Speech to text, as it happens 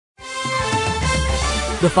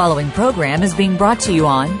The following program is being brought to you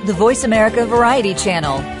on the Voice America Variety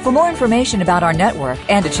Channel. For more information about our network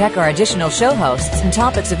and to check our additional show hosts and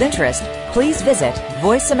topics of interest, please visit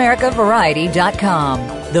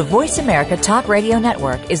voiceamericavariety.com. The Voice America Talk Radio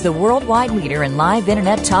Network is the worldwide leader in live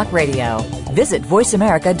Internet talk radio. Visit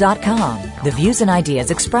voiceamerica.com. The views and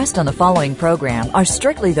ideas expressed on the following program are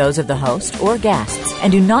strictly those of the host or guests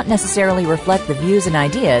and do not necessarily reflect the views and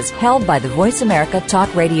ideas held by the Voice America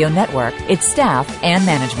Talk Radio Network, its staff, and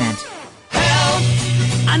management. Help!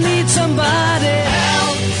 I need somebody.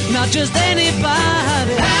 Help! Not just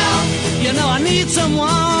anybody. Help! You know I need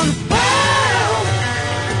someone. Help!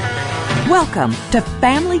 Welcome to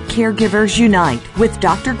Family Caregivers Unite with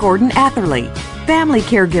Dr. Gordon Atherley. Family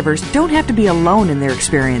caregivers don't have to be alone in their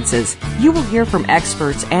experiences. You will hear from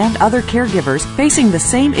experts and other caregivers facing the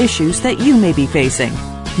same issues that you may be facing.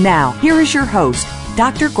 Now, here is your host,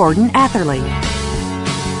 Dr. Gordon Atherley.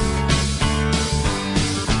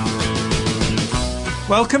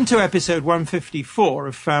 Welcome to episode 154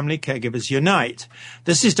 of Family Caregivers Unite.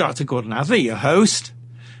 This is Dr. Gordon Atherley, your host.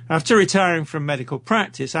 After retiring from medical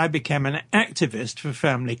practice, I became an activist for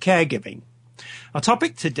family caregiving. Our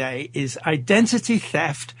topic today is identity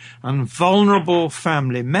theft and vulnerable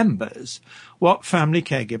family members, what family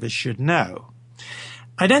caregivers should know.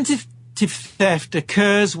 Identity theft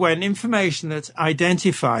occurs when information that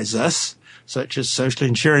identifies us, such as social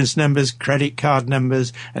insurance numbers, credit card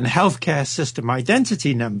numbers, and healthcare system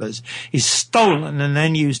identity numbers, is stolen and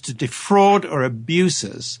then used to defraud or abuse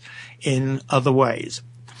us in other ways.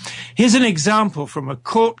 Here's an example from a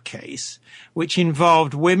court case which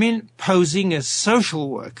involved women posing as social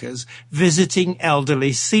workers visiting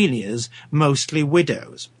elderly seniors, mostly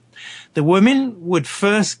widows. The women would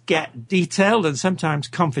first get detailed and sometimes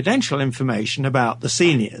confidential information about the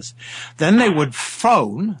seniors. Then they would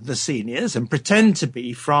phone the seniors and pretend to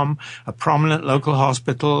be from a prominent local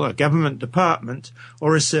hospital, a government department,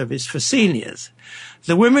 or a service for seniors.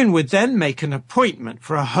 The women would then make an appointment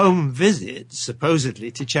for a home visit,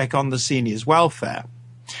 supposedly to check on the seniors' welfare.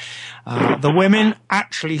 The women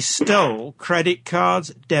actually stole credit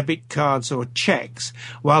cards, debit cards, or checks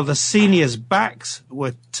while the seniors' backs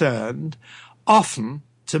were turned, often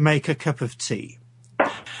to make a cup of tea.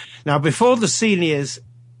 Now, before the seniors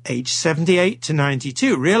aged 78 to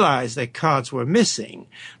 92 realized their cards were missing,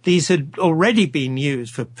 these had already been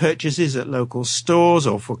used for purchases at local stores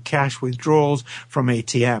or for cash withdrawals from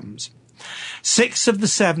ATMs. 6 of the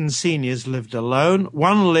 7 seniors lived alone.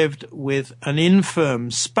 1 lived with an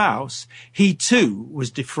infirm spouse. He too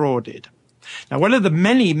was defrauded. Now, one of the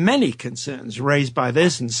many concerns raised by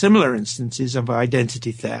this and similar instances of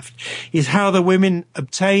identity theft is how the women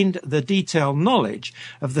obtained the detailed knowledge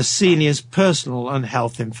of the seniors' personal and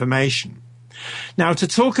health information. Now, to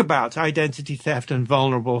talk about identity theft and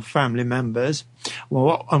vulnerable family members,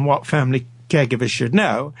 and what family caregivers should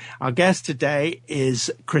know, our guest today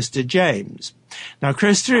is Krista James. Now,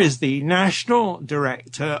 Krista is the National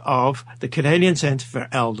Director of the Canadian Centre for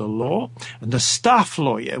Elder Law and a staff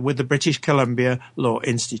lawyer with the British Columbia Law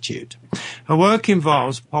Institute. Her work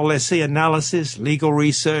involves policy analysis, legal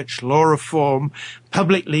research, law reform,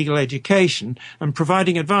 public legal education, and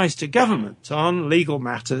providing advice to government on legal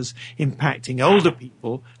matters impacting older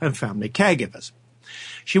people and family caregivers.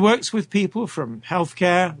 She works with people from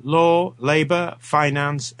healthcare, law, labor,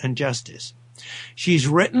 finance, and justice. She's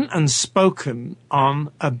written and spoken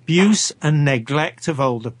on abuse and neglect of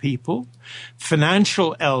older people,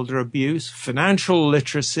 financial elder abuse, financial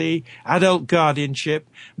literacy, adult guardianship,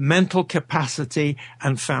 mental capacity,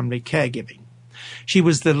 and family caregiving. She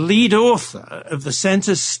was the lead author of the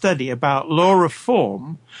Centre's study about law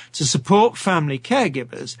reform to support family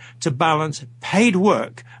caregivers to balance paid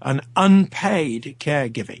work and unpaid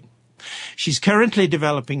caregiving. She's currently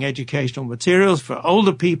developing educational materials for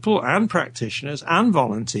older people and practitioners and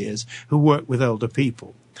volunteers who work with older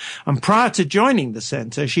people. And prior to joining the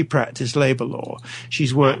centre, she practiced labour law.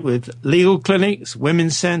 She's worked with legal clinics,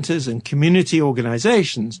 women's centres, and community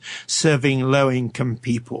organisations serving low-income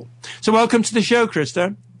people. So welcome to the show,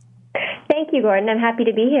 Krista. Thank you, Gordon. I'm happy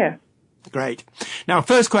to be here. Great. Now,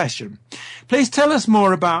 first question. Please tell us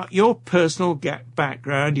more about your personal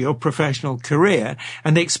background, your professional career,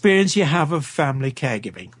 and the experience you have of family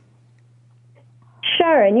caregiving.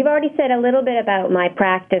 Sure, and you've already said a little bit about my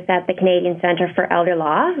practice at the Canadian Centre for Elder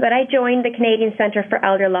Law, but I joined the Canadian Centre for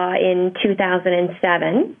Elder Law in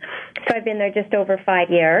 2007, so I've been there just over 5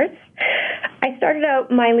 years. I started out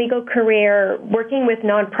my legal career working with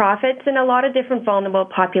nonprofits in a lot of different vulnerable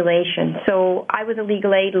populations, so I was a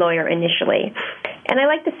legal aid lawyer initially. And I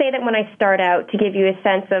like to say that when I start out, to give you a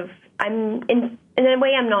sense of, I'm in a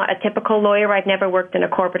way, I'm not a typical lawyer. I've never worked in a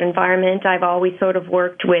corporate environment. I've always sort of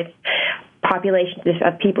worked with populations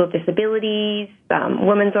of people with disabilities,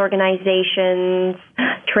 women's organizations,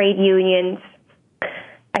 trade unions.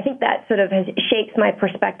 I think that sort of shapes my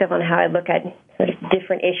perspective on how I look at sort of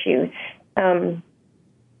different issues.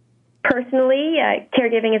 Personally,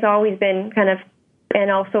 caregiving has always been and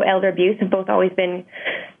also elder abuse have both always been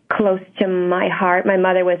close to my heart. My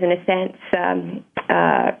mother was, in a sense,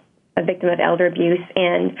 a victim of elder abuse,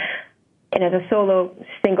 and as a solo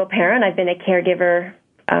single parent, I've been a caregiver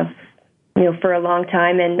for a long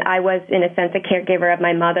time, and I was, in a sense, a caregiver of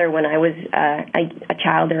my mother when I was a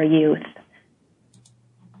child or a youth.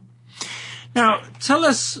 Now, tell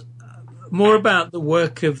us more about the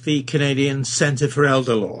work of the Canadian Centre for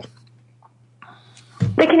Elder Law.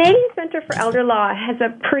 The Canadian Centre for Elder Law has a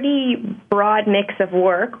pretty broad mix of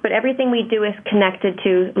work, but everything we do is connected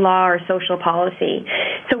to law or social policy.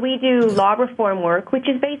 So we do law reform work, which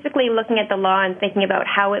is basically looking at the law and thinking about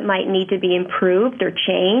how it might need to be improved or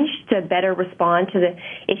changed to better respond to the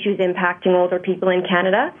issues impacting older people in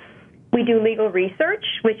Canada. We do legal research,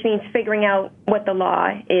 which means figuring out what the law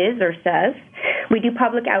is or says. We do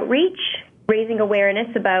public outreach, raising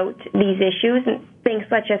awareness about these issues, and things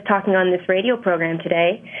such as talking on this radio program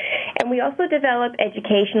today. And we also develop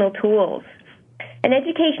educational tools. And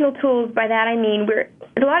educational tools, by that I mean there's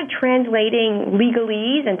a lot of translating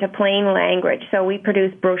legalese into plain language. So we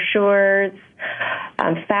produce brochures,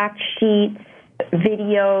 fact sheets,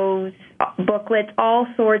 videos, booklets, all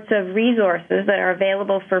sorts of resources that are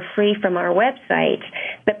available for free from our website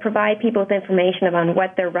that provide people with information about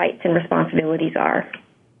what their rights and responsibilities are.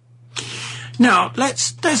 Now,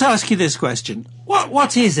 let's ask you this question.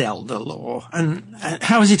 What is elder law, and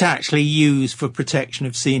how is it actually used for protection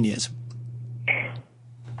of seniors?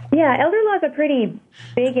 Yeah, elder law is a pretty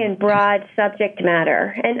big and broad subject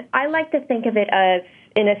matter, and I like to think of it as,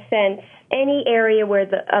 in a sense, any area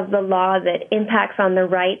of the law that impacts on the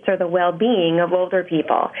rights or the well-being of older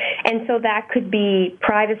people. And so that could be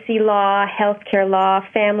privacy law, healthcare law,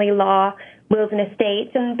 family law, wills and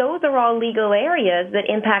estates, and those are all legal areas that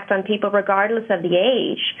impact on people regardless of the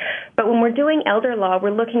age. But when we're doing elder law,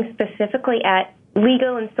 we're looking specifically at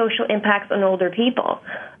legal and social impacts on older people.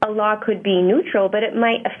 A law could be neutral, but it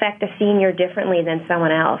might affect a senior differently than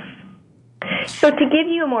someone else. So to give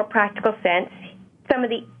you a more practical sense, some of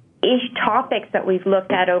the topics that we've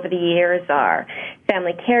looked at over the years are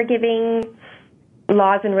family caregiving,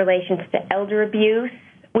 laws in relation to elder abuse.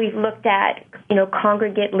 We've looked at,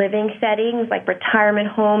 congregate living settings like retirement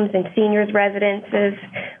homes and seniors' residences.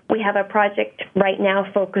 We have a project right now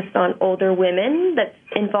focused on older women that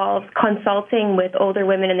involves consulting with older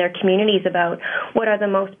women in their communities about what are the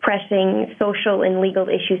most pressing social and legal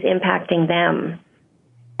issues impacting them.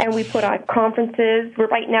 And we put on conferences.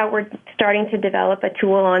 Right now we're starting to develop a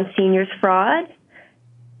tool on seniors fraud.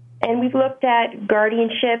 And we've looked at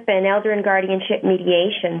guardianship and elder and guardianship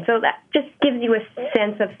mediation. So that just gives you a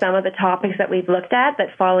sense of some of the topics that we've looked at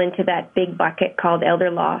that fall into that big bucket called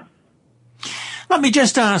elder law. Let me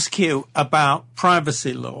just ask you about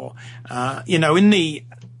privacy law. In the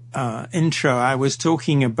intro, I was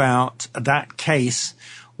talking about that case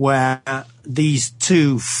where these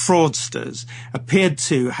two fraudsters appeared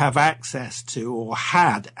to have access to or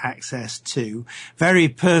had access to very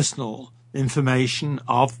personal information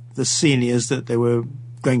of the seniors that they were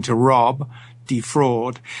going to rob,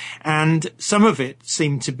 defraud, and some of it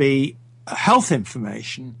seemed to be health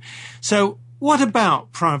information. So what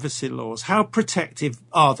about privacy laws? How protective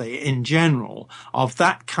are they in general of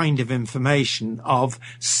that kind of information of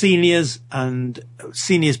seniors, and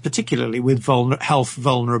seniors particularly with health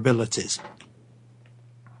vulnerabilities?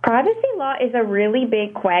 Privacy law is a really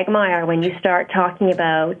big quagmire when you start talking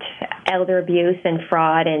about elder abuse and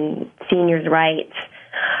fraud and seniors' rights.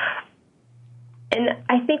 And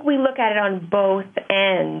I think we look at it on both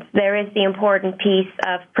ends. There is the important piece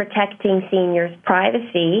of protecting seniors'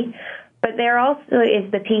 privacy, but there also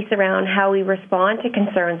is the piece around how we respond to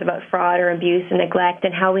concerns about fraud or abuse and neglect,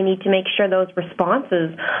 and how we need to make sure those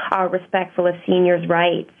responses are respectful of seniors'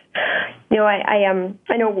 rights.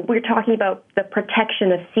 I know we're talking about the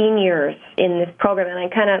protection of seniors in this program, and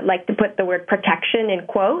I kind of like to put the word protection in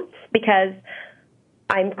quotes because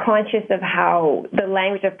I'm conscious of how the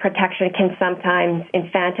language of protection can sometimes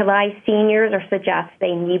infantilize seniors or suggest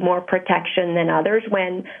they need more protection than others,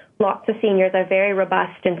 when lots of seniors are very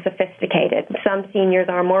robust and sophisticated. Some seniors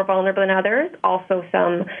are more vulnerable than others. Also,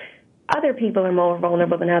 some other people are more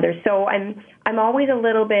vulnerable than others. So I'm always a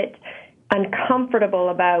little bit uncomfortable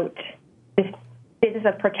about this business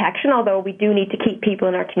of protection, although we do need to keep people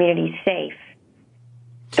in our communities safe.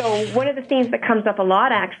 So one of the themes that comes up a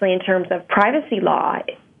lot, actually, in terms of privacy law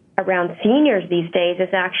around seniors these days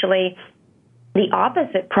is actually the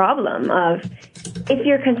opposite problem of, if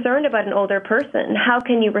you're concerned about an older person, how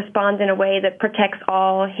can you respond in a way that protects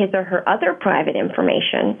all his or her other private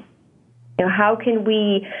information? You know, how can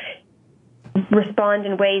we respond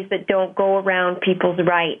in ways that don't go around people's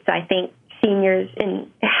rights? I think seniors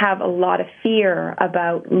have a lot of fear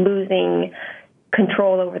about losing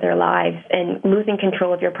control over their lives, and losing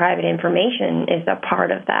control of your private information is a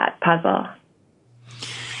part of that puzzle.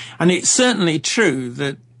 And it's certainly true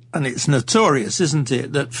that, and it's notorious, isn't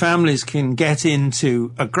it, that families can get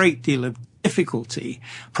into a great deal of difficulty,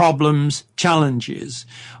 problems, challenges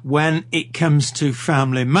when it comes to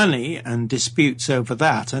family money and disputes over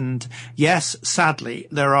that. And yes, sadly,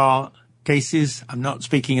 there are cases, I'm not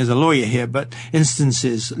speaking as a lawyer here, but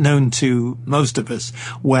instances known to most of us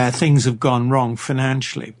where things have gone wrong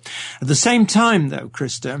financially. At the same time, though,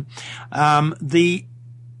 Krista, the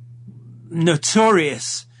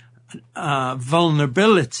notorious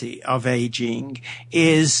vulnerability of aging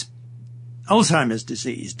is Alzheimer's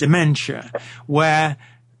disease, dementia, where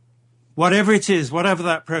whatever it is, whatever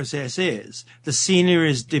that process is, the senior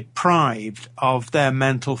is deprived of their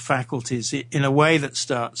mental faculties in a way that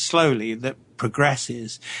starts slowly, that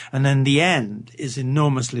progresses, and in the end is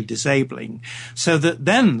enormously disabling. So that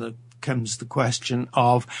then comes the question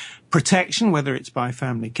of protection, whether it's by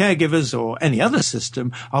family caregivers or any other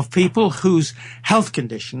system, of people whose health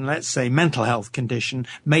condition, let's say mental health condition,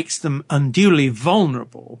 makes them unduly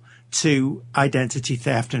vulnerable to identity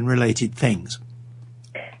theft and related things.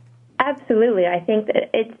 Absolutely. I think that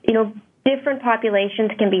it's, different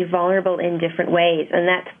populations can be vulnerable in different ways, and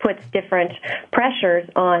that puts different pressures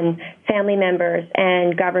on family members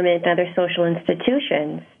and government and other social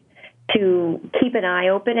institutions to keep an eye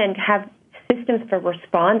open and have systems for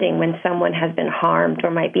responding when someone has been harmed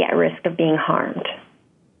or might be at risk of being harmed.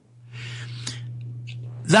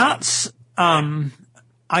 That's,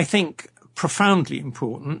 I think, profoundly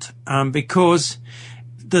important because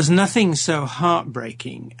there's nothing so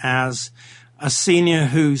heartbreaking as a senior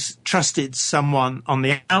who's trusted someone on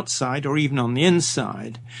the outside or even on the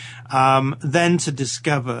inside, then to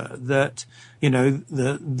discover that,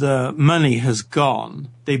 the money has gone,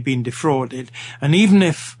 they've been defrauded. And even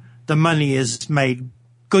if the money is made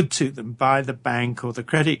good to them by the bank or the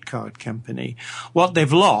credit card company, what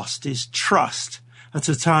they've lost is trust at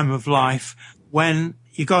a time of life when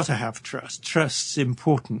you got to have trust. Trust's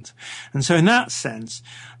important. And so in that sense,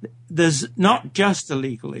 there's not just a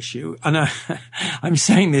legal issue, and I'm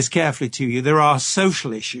saying this carefully to you, there are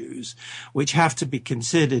social issues which have to be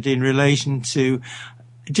considered in relation to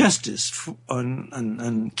justice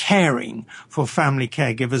and caring for family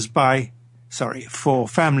caregivers for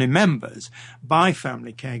family members by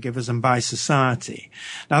family caregivers and by society.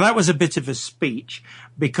 Now, that was a bit of a speech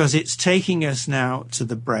because it's taking us now to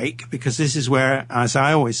the break, because this is where, as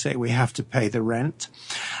I always say, we have to pay the rent.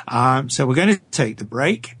 So we're going to take the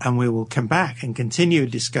break and we will come back and continue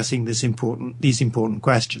discussing these important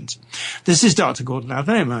questions. This is Dr. Gordon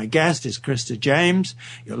Atherley. My guest is Krista James.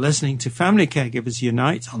 You're listening to Family Caregivers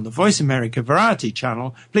Unite on the Voice America Variety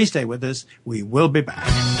Channel. Please stay with us. We will be back.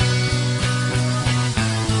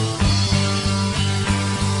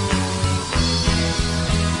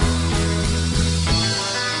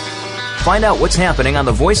 Find out what's happening on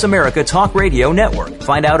the Voice America Talk Radio Network.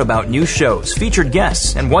 Find out about new shows, featured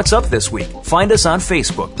guests, and what's up this week. Find us on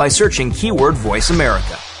Facebook by searching keyword Voice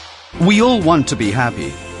America. We all want to be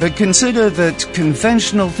happy, but consider that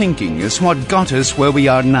conventional thinking is what got us where we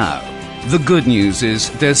are now. The good news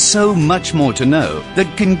is there's so much more to know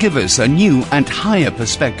that can give us a new and higher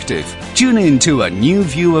perspective. Tune in to A New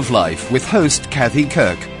View of Life with host Kathy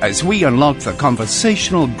Kirk as we unlock the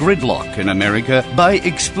conversational gridlock in America by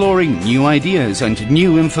exploring new ideas and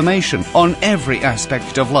new information on every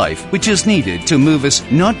aspect of life which is needed to move us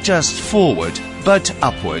not just forward, but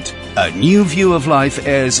upward. A New View of Life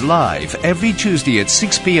airs live every Tuesday at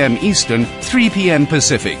 6 p.m. Eastern, 3 p.m.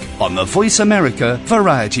 Pacific on the Voice America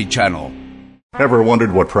Variety Channel. Ever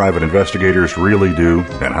wondered what private investigators really do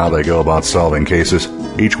and how they go about solving cases?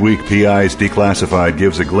 Each week, PI's Declassified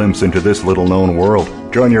gives a glimpse into this little-known world.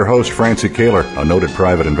 Join your host, Francie Kaler, a noted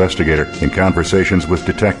private investigator, in conversations with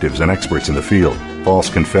detectives and experts in the field. False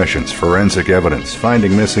confessions, forensic evidence,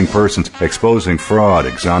 finding missing persons, exposing fraud,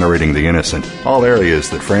 exonerating the innocent. All areas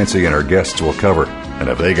that Francie and her guests will cover, and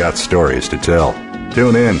have they got stories to tell.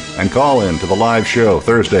 Tune in and call in to the live show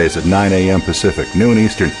Thursdays at 9 a.m. Pacific, noon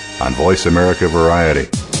Eastern on Voice America Variety.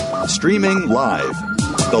 Streaming live,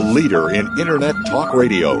 the leader in Internet talk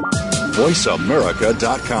radio,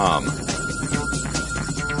 voiceamerica.com.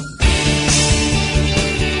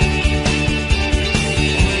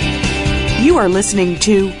 You are listening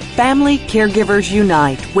to Family Caregivers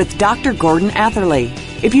Unite with Dr. Gordon Atherley.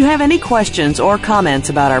 If you have any questions or comments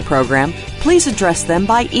about our program, please address them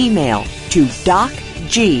by email to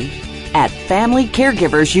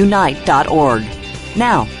docg@familycaregiversunite.org.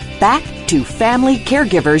 Now, back to Family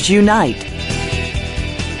Caregivers Unite.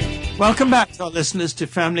 Welcome back, our listeners, to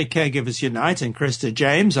Family Caregivers Unite and Krista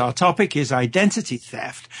James. Our topic is identity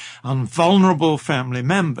theft on vulnerable family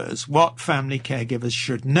members, what family caregivers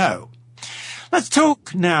should know. Let's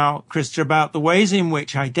talk now, Krista, about the ways in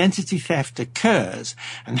which identity theft occurs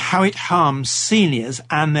and how it harms seniors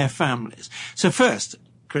and their families. So first,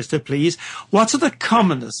 Krista, please, what are the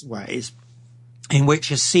commonest ways in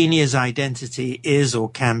which a senior's identity is or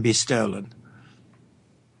can be stolen?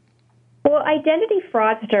 Well, identity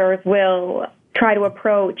fraudsters will try to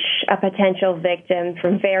approach a potential victim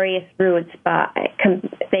from various routes.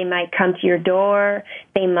 They might come to your door,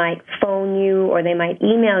 they might phone you, or they might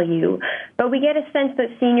email you. But we get a sense that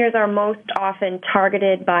seniors are most often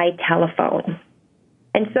targeted by telephone.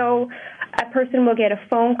 And so a person will get a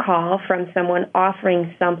phone call from someone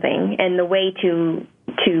offering something, and the way and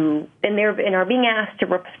are being asked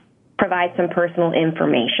to provide some personal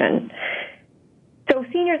information. So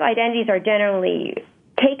seniors' identities are generally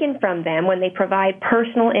taken from them when they provide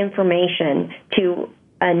personal information to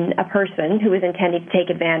a person who is intending to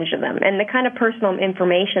take advantage of them. And the kind of personal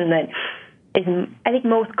information that is, I think,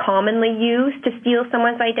 most commonly used to steal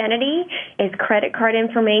someone's identity is credit card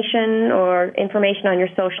information or information on your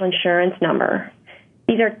social insurance number.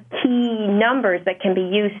 These are key numbers that can be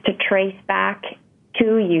used to trace back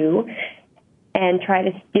to you and try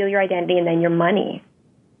to steal your identity and then your money.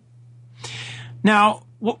 Now,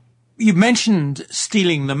 you mentioned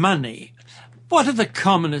stealing the money. What are the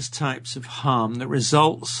commonest types of harm that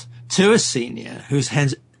results to a senior whose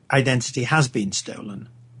identity has been stolen?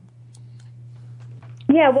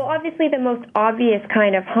 Yeah, well, obviously the most obvious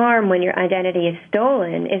kind of harm when your identity is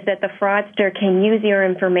stolen is that the fraudster can use your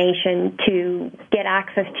information to get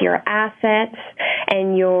access to your assets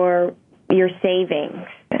and your savings.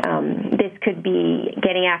 This could be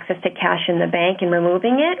getting access to cash in the bank and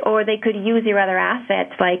removing it, or they could use your other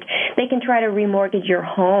assets, like they can try to remortgage your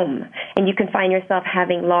home, and you can find yourself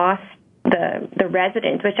having lost the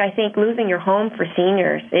residence, which I think losing your home for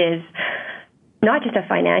seniors is not just a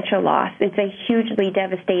financial loss, it's a hugely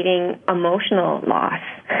devastating emotional loss.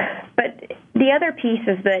 But the other piece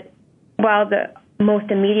is that while the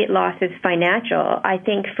most immediate loss is financial, I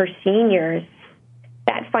think for seniors,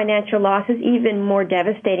 that financial loss is even more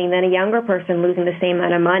devastating than a younger person losing the same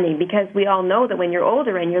amount of money, because we all know that when you're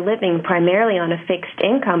older and you're living primarily on a fixed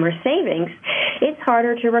income or savings, it's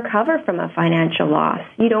harder to recover from a financial loss.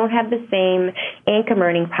 You don't have the same income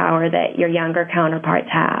earning power that your younger counterparts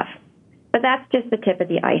have. But that's just the tip of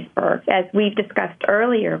the iceberg. As we've discussed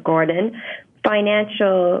earlier, Gordon,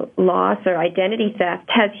 financial loss or identity theft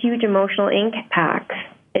has huge emotional impacts.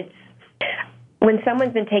 When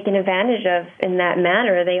someone's been taken advantage of in that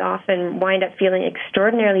manner, they often wind up feeling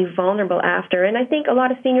extraordinarily vulnerable after. And I think a lot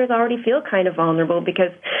of seniors already feel kind of vulnerable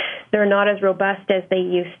because they're not as robust as they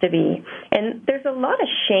used to be. And there's a lot of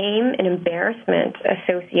shame and embarrassment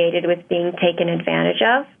associated with being taken advantage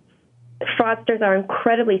of. Fraudsters are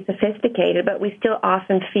incredibly sophisticated, but we still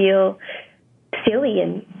often feel silly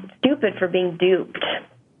and stupid for being duped.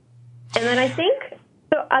 And then I think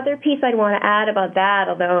the other piece I'd want to add about that,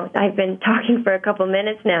 although I've been talking for a couple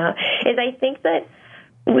minutes now, is I think that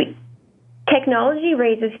technology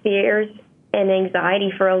raises fears and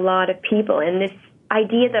anxiety for a lot of people. And this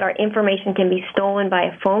idea that our information can be stolen by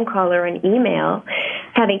a phone call or an email,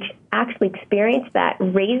 having actually experienced that,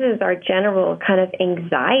 raises our general kind of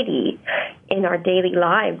anxiety in our daily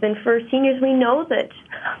lives. And for seniors, we know that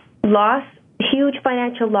huge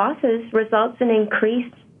financial losses results in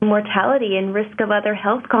increased mortality and risk of other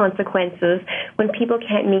health consequences when people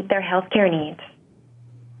can't meet their healthcare needs.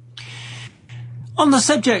 On the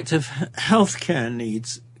subject of healthcare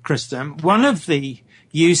needs, Krista, one of the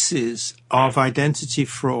uses of identity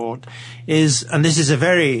fraud is, and this is a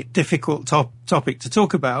very difficult topic to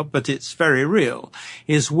talk about, but it's very real,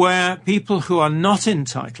 is where people who are not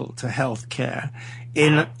entitled to healthcare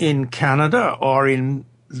in Canada or in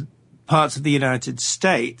parts of the United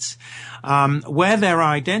States, where their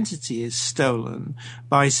identity is stolen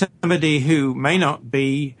by somebody who may not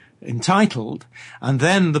be entitled, and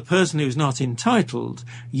then the person who's not entitled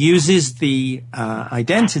uses the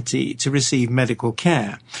identity to receive medical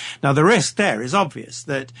care. Now, the risk there is obvious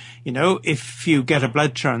that, if you get a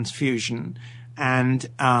blood transfusion and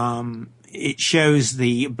it shows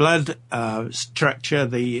the blood structure,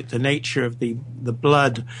 the nature of the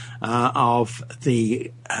blood of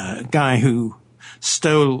the guy who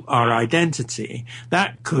stole our identity,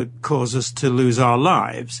 that could cause us to lose our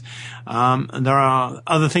lives. And there are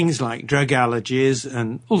other things like drug allergies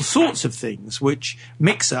and all sorts of things,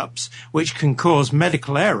 mix-ups, which can cause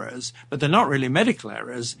medical errors, but they're not really medical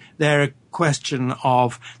errors. They're a question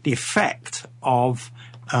of the effect of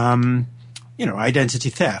identity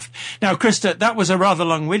theft. Now, Krista, that was a rather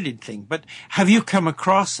long-winded thing, but have you come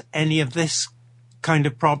across any of this kind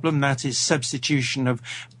of problem, that is substitution of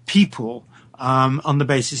people on the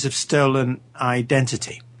basis of stolen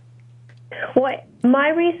identity? Well,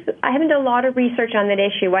 I haven't done a lot of research on that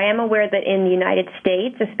issue. I am aware that in the United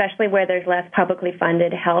States, especially where there's less publicly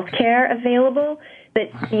funded health care available,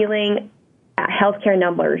 that stealing healthcare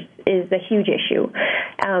numbers is a huge issue.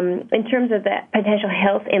 In terms of the potential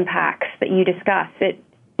health impacts that you discussed,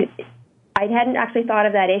 I hadn't actually thought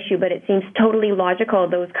of that issue, but it seems totally logical,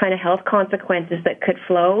 those kind of health consequences that could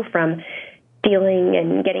flow from stealing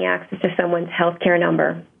and getting access to someone's healthcare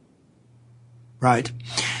number. Right.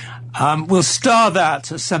 We'll star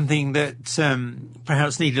that as something that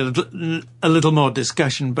perhaps needed a little more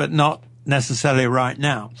discussion, but not necessarily right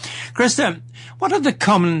now. Krista, what are the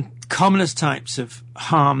commonest types of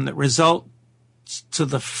harm that result to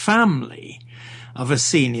the family of a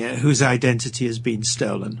senior whose identity has been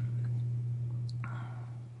stolen?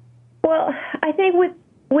 Well, I think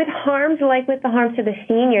with harms, like with the harms to the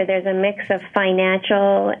senior, there's a mix of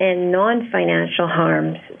financial and non-financial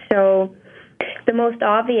harms. So the most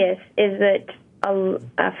obvious is that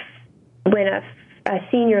when a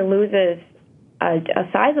senior loses a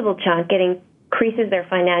sizable chunk, it increases their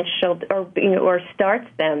financial, or starts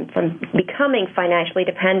them from becoming financially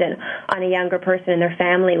dependent on a younger person in their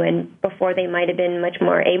family when before they might have been much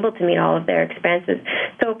more able to meet all of their expenses.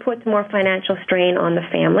 So it puts more financial strain on the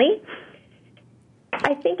family.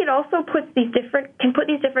 I think it also can put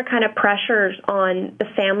these different kind of pressures on the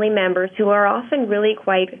family members who are often really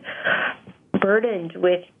quite burdened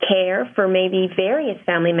with care for maybe various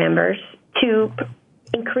family members to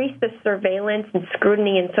increase the surveillance and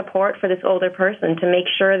scrutiny and support for this older person to make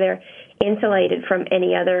sure they're insulated from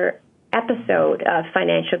any other episode of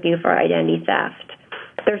financial abuse or identity theft.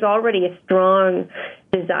 There's already a strong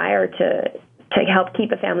desire to help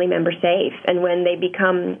keep a family member safe, and when they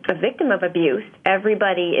become a victim of abuse,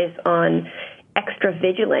 everybody is on extra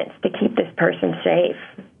vigilance to keep this person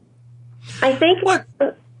safe. I think what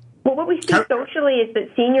we see socially is that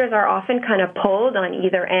seniors are often kind of pulled on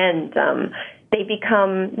either end.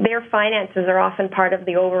 Their finances are often part of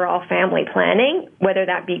the overall family planning, whether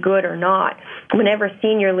that be good or not. Whenever a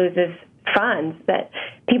senior loses funds, that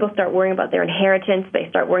people start worrying about their inheritance, they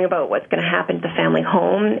start worrying about what's going to happen to the family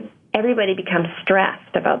home. Everybody becomes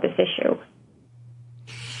stressed about this issue.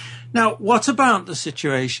 Now, what about the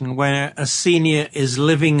situation where a senior is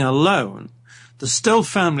living alone? There's still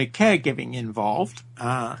family caregiving involved,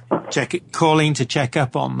 calling to check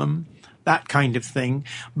up on them, that kind of thing.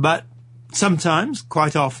 But sometimes,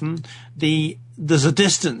 quite often, there's a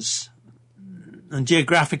distance, a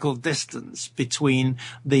geographical distance between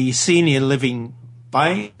the senior living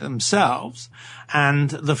by themselves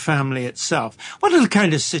and the family itself. What are the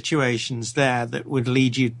kind of situations there that would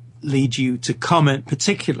lead you to comment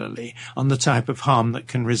particularly on the type of harm that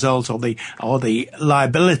can result, or the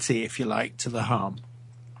liability, if you like, to the harm?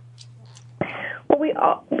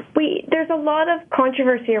 Well, there's a lot of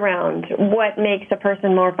controversy around what makes a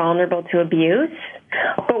person more vulnerable to abuse.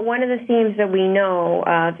 But one of the themes that we know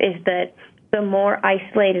of is that the more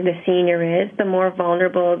isolated a senior is, the more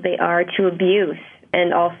vulnerable they are to abuse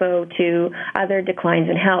and also to other declines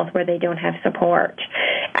in health where they don't have support.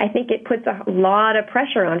 I think it puts a lot of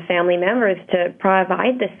pressure on family members to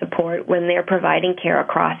provide this support when they're providing care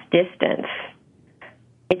across distance.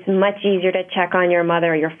 It's much easier to check on your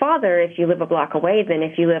mother or your father if you live a block away than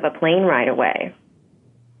if you live a plane ride away.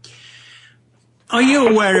 Are you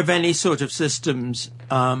aware of any sort of systems,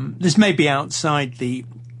 this may be outside the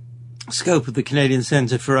scope of the Canadian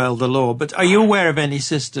Centre for Elder Law, but are you aware of any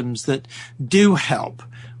systems that do help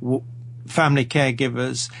family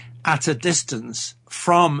caregivers at a distance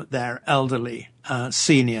from their elderly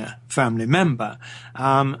senior family member,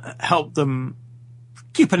 help them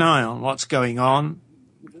keep an eye on what's going on,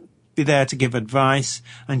 be there to give advice,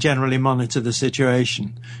 and generally monitor the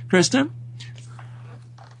situation? Krista?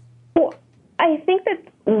 Well, I think that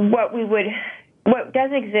what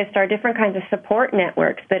does exist are different kinds of support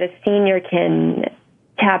networks that a senior can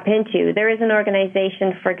tap into. There is an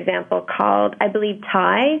organization, for example, called, I believe,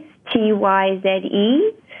 TYZE,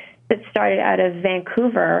 T-Y-Z-E, that started out of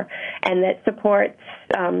Vancouver and that supports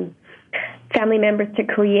family members to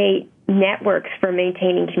create networks for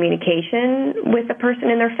maintaining communication with a person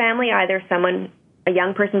in their family, either someone a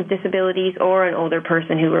young person with disabilities or an older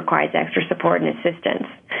person who requires extra support and assistance.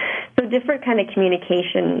 So different kind of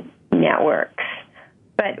communication networks.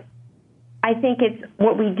 But I think it's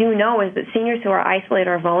what we do know is that seniors who are isolated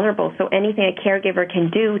are vulnerable, so anything a caregiver can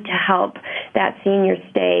do to help that senior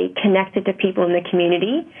stay connected to people in the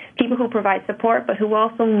community, people who provide support, but who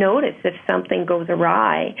also notice if something goes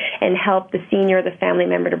awry and help the senior or the family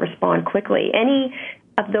member to respond quickly. Any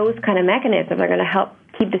of those kind of mechanisms are going to help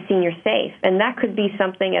keep the senior safe. And that could be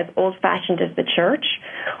something as old-fashioned as the church,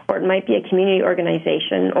 or it might be a community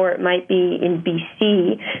organization, or it might be in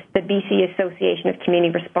BC, the BC Association of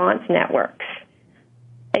Community Response Networks.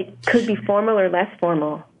 It could be formal or less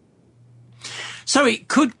formal. So it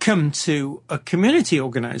could come to a community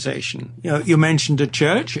organization. You mentioned a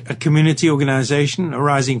church, a community organization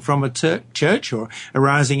arising from a church or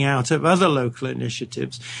arising out of other local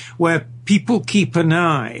initiatives where people keep an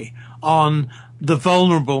eye on the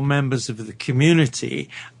vulnerable members of the community,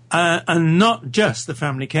 and not just the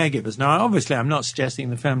family caregivers. Now, obviously, I'm not suggesting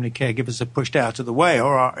the family caregivers are pushed out of the way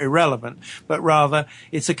or are irrelevant, but rather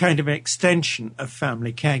it's a kind of extension of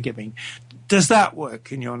family caregiving. Does that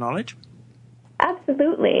work, in your knowledge?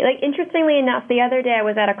 Absolutely. Interestingly enough, the other day I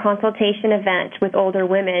was at a consultation event with older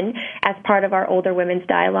women as part of our Older Women's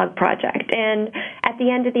Dialogue project. And at the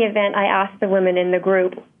end of the event, I asked the women in the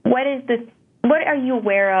group, what are you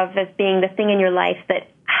aware of as being the thing in your life that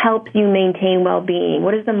helps you maintain well-being?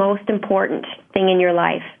 What is the most important thing in your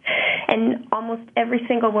life? And almost every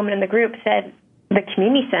single woman in the group said the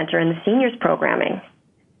community center and the seniors programming.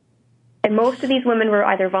 And most of these women were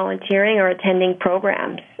either volunteering or attending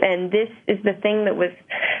programs. And this is the thing that was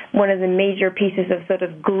one of the major pieces of sort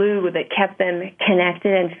of glue that kept them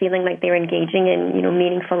connected and feeling like they were engaging in,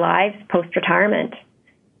 meaningful lives post-retirement.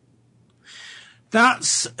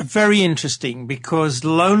 That's very interesting because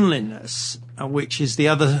loneliness, which is the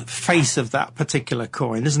other face of that particular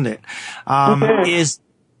coin, isn't it,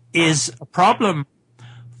 is a problem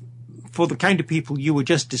for the kind of people you were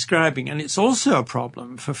just describing. And it's also a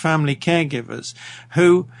problem for family caregivers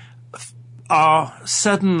who are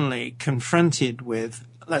suddenly confronted with,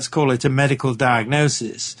 let's call it a medical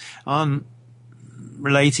diagnosis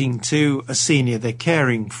relating to a senior they're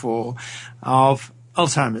caring for of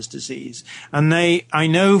Alzheimer's disease. And I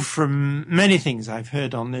know from many things I've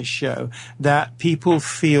heard on this show that people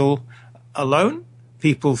feel alone.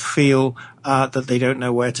 People feel that they don't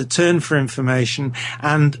know where to turn for information,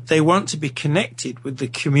 and they want to be connected with the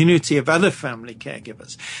community of other family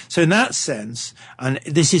caregivers. So in that sense, and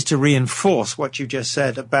this is to reinforce what you just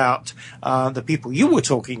said about the people you were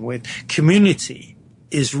talking with, community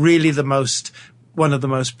is really one of the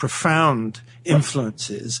most profound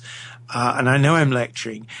influences. And I know I'm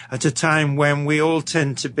lecturing at a time when we all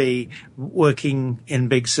tend to be working in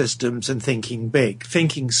big systems and thinking big.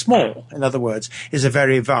 Thinking small, in other words, is a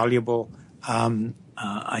very valuable,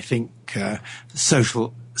 I think,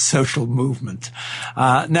 social movement.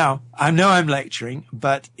 Now, I know I'm lecturing,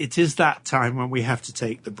 but it is that time when we have to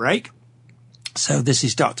take the break. So this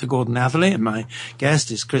is Dr. Gordon Atherley, and my guest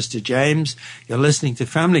is Krista James. You're listening to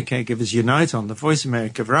Family Caregivers Unite on the Voice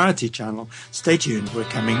America Variety Channel. Stay tuned. We're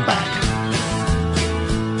coming back.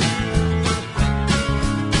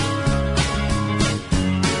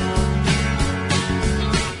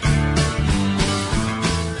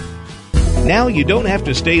 Now you don't have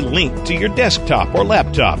to stay linked to your desktop or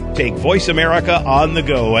laptop. Take Voice America on the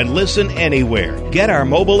go and listen anywhere. Get our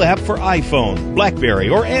mobile app for iPhone, BlackBerry,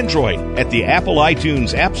 or Android at the Apple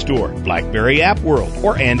iTunes App Store, BlackBerry App World,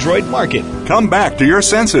 or Android Market. Come back to your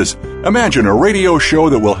senses. Imagine a radio show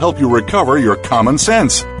that will help you recover your common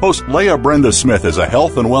sense. Host Leah Brenda Smith is a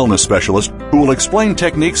health and wellness specialist who will explain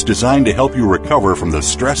techniques designed to help you recover from the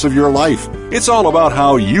stress of your life. It's all about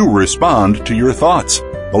how you respond to your thoughts.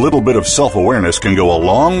 A little bit of self-awareness can go a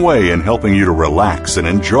long way in helping you to relax and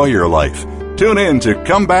enjoy your life. Tune in to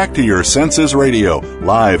Come Back to Your Senses Radio,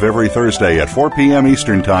 live every Thursday at 4 p.m.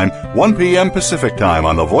 Eastern Time, 1 p.m. Pacific Time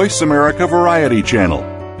on the Voice America Variety Channel.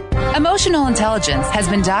 Emotional intelligence has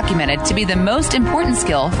been documented to be the most important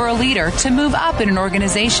skill for a leader to move up in an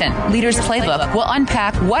organization. Leader's Playbook will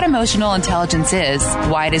unpack what emotional intelligence is,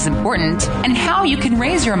 why it is important, and how you can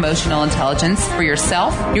raise your emotional intelligence for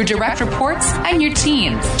yourself, your direct reports, and your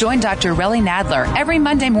teams. Join Dr. Relly Nadler every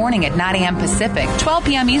Monday morning at 9 a.m. Pacific, 12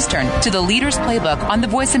 p.m. Eastern to the Leader's Playbook on the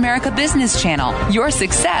Voice America Business Channel. Your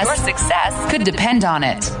success could depend on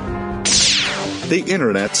it. The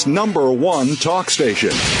Internet's #1 talk station.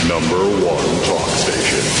 #1 talk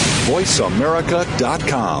station.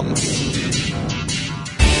 VoiceAmerica.com.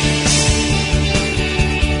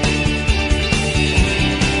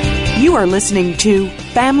 You are listening to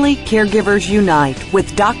Family Caregivers Unite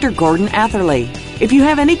with Dr. Gordon Atherley. If you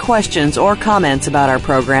have any questions or comments about our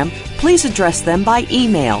program, please address them by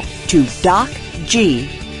email to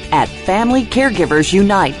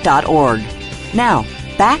docg@familycaregiversunite.org. Now,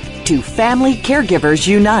 back to Family Caregivers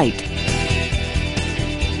Unite.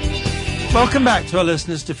 Welcome back to our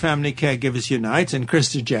listeners to Family Caregivers Unite and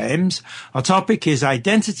Krista James. Our topic is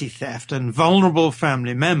identity theft and vulnerable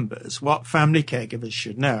family members, what family caregivers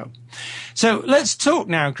should know. So let's talk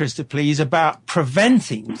now, Krista, please, about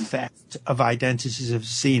preventing theft of identities of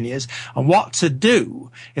seniors and what to do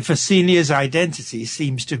if a senior's identity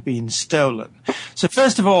seems to have been stolen. So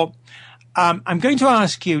first of all, I'm going to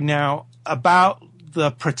ask you now about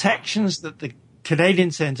the protections that the Canadian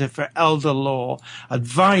Centre for Elder Law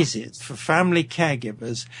advises for family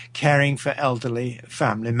caregivers caring for elderly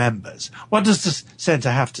family members. What does the centre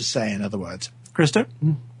have to say, in other words? Krista?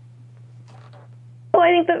 Well,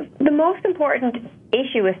 I think the most important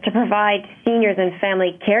issue is to provide seniors and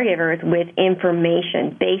family caregivers with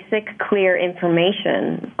information, basic, clear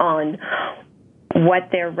information on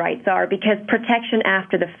what their rights are, because protection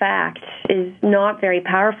after the fact is not very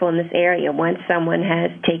powerful in this area. Once someone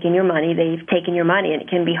has taken your money, they've taken your money, and it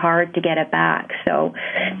can be hard to get it back. So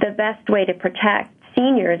the best way to protect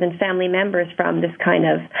seniors and family members from this kind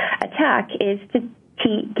of attack is to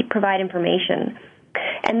provide information.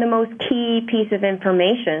 And the most key piece of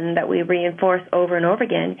information that we reinforce over and over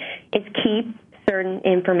again is keep certain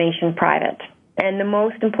information private. And the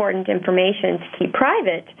most important information to keep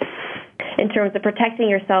private in terms of protecting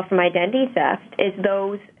yourself from identity theft is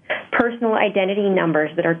those personal identity numbers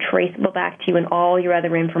that are traceable back to you and all your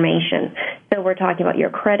other information. So we're talking about your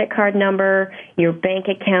credit card number, your bank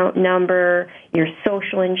account number, your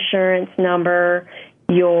social insurance number,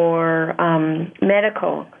 your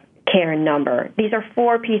medical care number. These are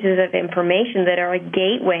 4 pieces of information that are a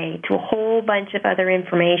gateway to a whole bunch of other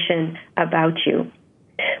information about you.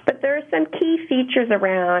 But there are some key features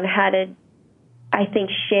around how to, I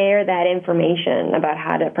think, share that information about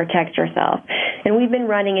how to protect yourself. And we've been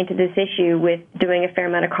running into this issue with doing a fair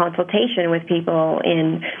amount of consultation with people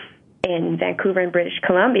in Vancouver and British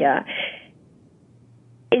Columbia,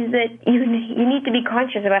 is that you need to be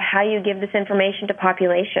conscious about how you give this information to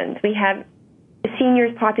populations. We have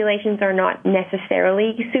seniors' populations are not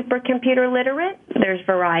necessarily super computer literate. There's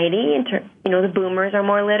variety. The boomers are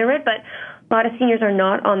more literate, but a lot of seniors are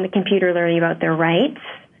not on the computer learning about their rights.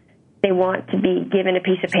 They want to be given a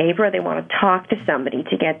piece of paper, or they want to talk to somebody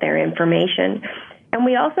to get their information. And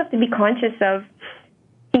we also have to be conscious of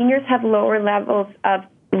seniors have lower levels of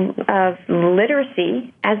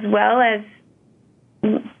literacy, as well as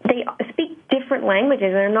they speak different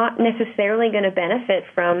languages and are not necessarily going to benefit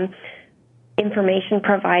from information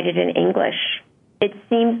provided in English. It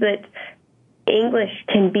seems that English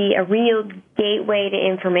can be a real gateway to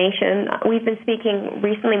information. We've been speaking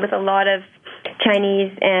recently with a lot of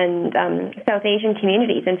Chinese and South Asian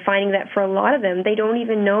communities and finding that for a lot of them, they don't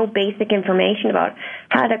even know basic information about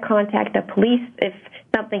how to contact the police if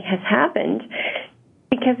something has happened,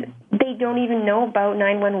 because they don't even know about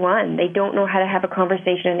 911. They don't know how to have a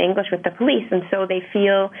conversation in English with the police, and so they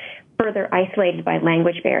feel further isolated by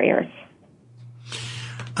language barriers.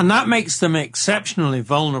 And that makes them exceptionally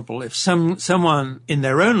vulnerable if someone in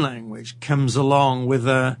their own language comes along with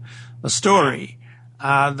a story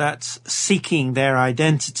that's seeking their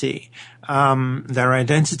identity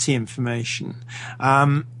information.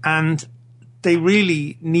 And they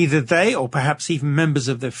really, neither they or perhaps even members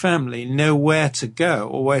of their family know where to go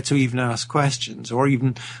or where to even ask questions or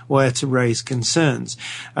even where to raise concerns.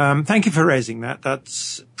 Thank you for raising that.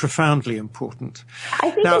 That's profoundly important.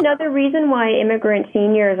 I think another reason why immigrant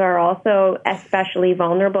seniors are also especially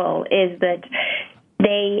vulnerable is that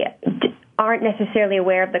they aren't necessarily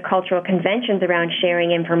aware of the cultural conventions around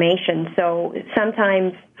sharing information. So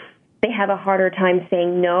sometimes they have a harder time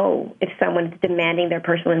saying no if someone's demanding their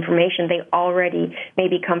personal information. They already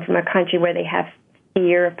maybe come from a country where they have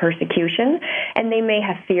fear of persecution, and they may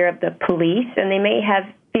have fear of the police, and they may have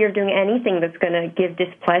fear of doing anything that's going to give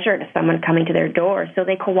displeasure to someone coming to their door, so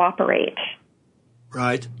they cooperate.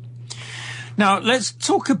 Right. Now, let's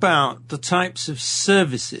talk about the types of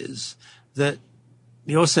services that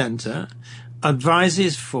your centre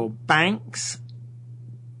advises for banks,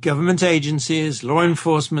 government agencies, law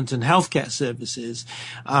enforcement and healthcare services,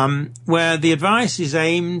 where the advice is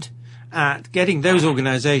aimed at getting those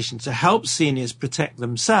organizations to help seniors protect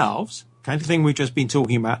themselves, kind of thing we've just been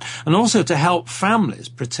talking about, and also to help families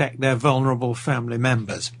protect their vulnerable family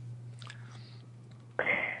members.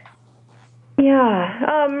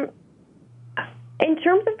 Yeah. In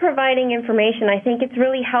terms of providing information, I think it's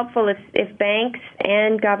really helpful if banks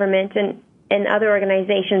and government and and other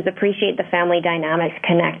organizations appreciate the family dynamics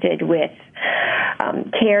connected with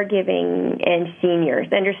caregiving and seniors.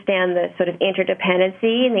 They understand the sort of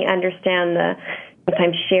interdependency, and they understand the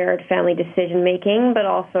sometimes shared family decision-making, but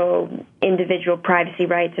also individual privacy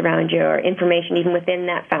rights around your information, even within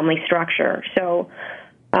that family structure. So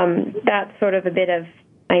that's sort of a bit of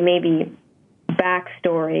maybe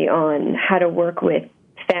backstory on how to work with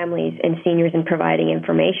families and seniors in providing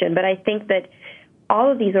information. But I think that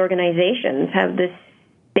all of these organizations have this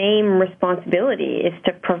same responsibility, is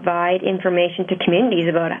to provide information to communities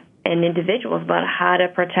about and individuals about how to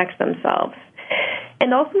protect themselves.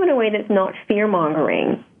 And also in a way that's not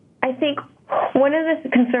fear-mongering. I think one of the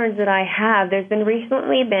concerns that I have, there's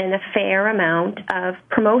recently been a fair amount of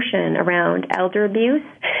promotion around elder abuse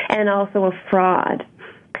and also of fraud.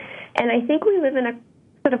 And I think we live in a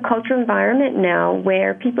sort of cultural environment now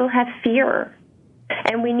where people have fear.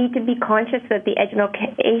 And we need to be conscious that the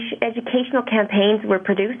educational campaigns we're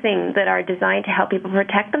producing that are designed to help people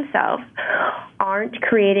protect themselves aren't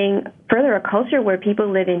creating further a culture where people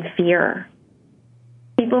live in fear.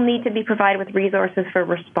 People need to be provided with resources for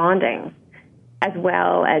responding, as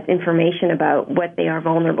well as information about what they are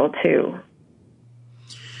vulnerable to.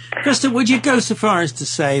 Krista, would you go so far as to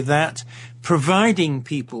say that providing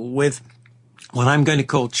people with what I'm going to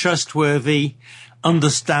call trustworthy,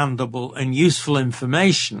 understandable, and useful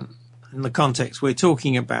information in the context we're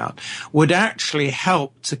talking about would actually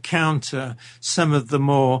help to counter some of the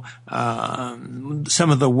more,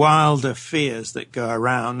 some of the wilder fears that go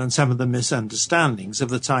around and some of the misunderstandings of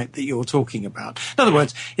the type that you're talking about? In other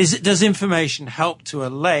words, does information help to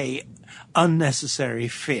allay unnecessary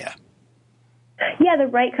fear? Yeah, the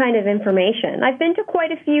right kind of information. I've been to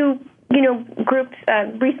quite a few groups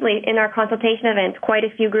recently in our consultation events, quite a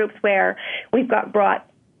few groups where we've brought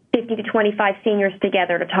 50 to 25 seniors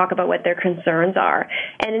together to talk about what their concerns are.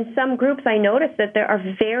 And in some groups, I noticed that there are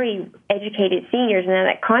very educated seniors, and in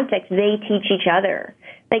that context, they teach each other.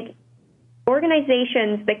 Like,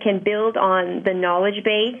 organizations that can build on the knowledge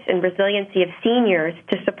base and resiliency of seniors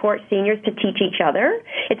to support seniors to teach each other,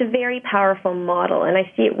 it's a very powerful model, and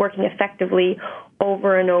I see it working effectively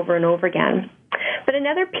over and over and over again. But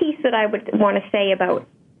another piece that I would want to say about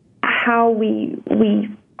how we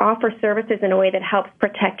offer services in a way that helps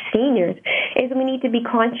protect seniors is we need to be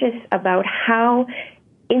conscious about how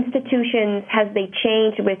institutions, as they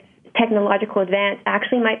change with technological advance,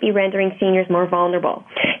 actually might be rendering seniors more vulnerable.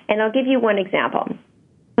 And I'll give you one example.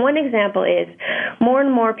 One example is more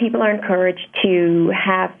and more people are encouraged to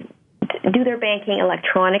do their banking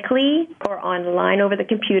electronically or online over the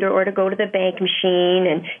computer, or to go to the bank machine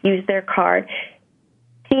and use their card.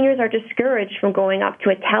 Seniors are discouraged from going up to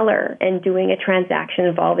a teller and doing a transaction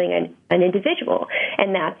involving an individual.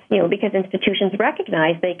 And that's, because institutions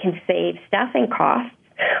recognize they can save staffing costs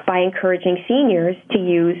by encouraging seniors to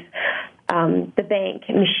use the bank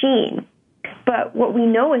machine. But what we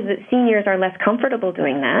know is that seniors are less comfortable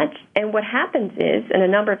doing that. And what happens is, in a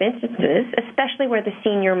number of instances, especially where the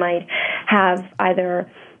senior might have either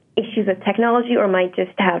issues with technology or might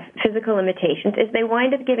just have physical limitations, is they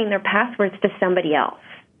wind up giving their passwords to somebody else.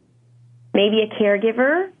 Maybe a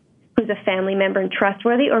caregiver who's a family member and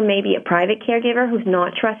trustworthy, or maybe a private caregiver who's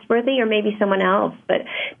not trustworthy, or maybe someone else. But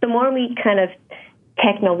the more we kind of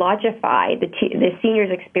technologify the senior's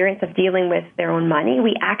experience of dealing with their own money,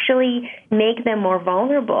 we actually make them more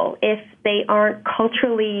vulnerable if they aren't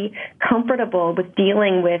culturally comfortable with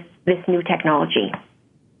dealing with this new technology.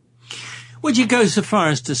 Would you go so far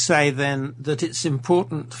as to say, then, that it's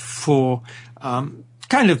important for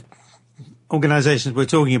kind of organizations we're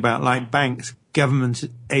talking about, like banks, government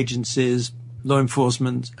agencies, law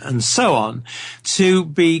enforcement, and so on, to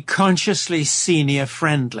be consciously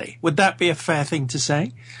senior-friendly? Would that be a fair thing to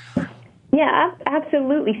say? Yeah,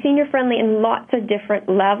 absolutely. Senior-friendly in lots of different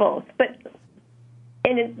levels. But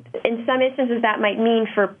in some instances, that might mean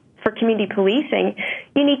for community policing,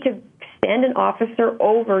 you need to send an officer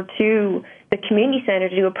over to the community center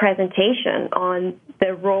to do a presentation on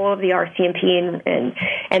the role of the RCMP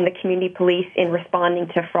and the community police in responding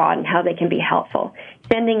to fraud and how they can be helpful.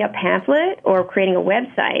 Sending a pamphlet or creating a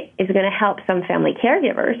website is going to help some family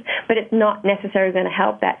caregivers, but it's not necessarily going to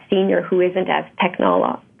help that senior who isn't as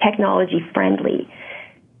technology friendly.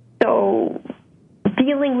 So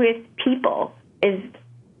dealing with people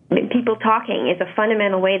talking is a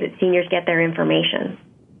fundamental way that seniors get their information.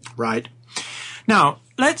 Right. Now,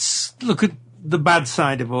 let's look at the bad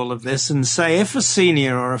side of all of this and say, if a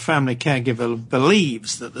senior or a family caregiver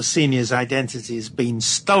believes that the senior's identity has been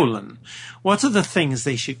stolen, what are the things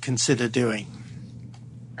they should consider doing?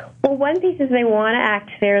 Well, one piece is they want to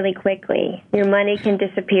act fairly quickly. Your money can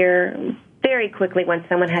disappear very quickly once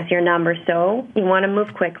someone has your number, so you want to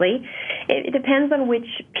move quickly. It depends on which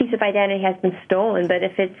piece of identity has been stolen, but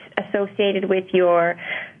if it's associated with your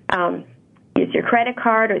credit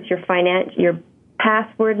card or it's your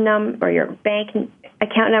password number or your bank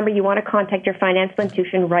account number, you want to contact your financial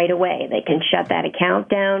institution right away. They can shut that account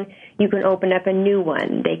down. You can open up a new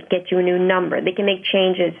one. They can get you a new number. They can make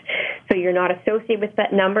changes so you're not associated with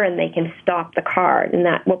that number, and they can stop the card, and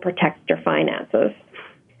that will protect your finances.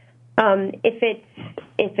 If it's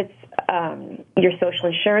your social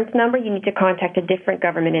insurance number, you need to contact a different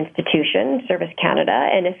government institution, Service Canada,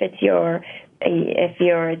 and if it's your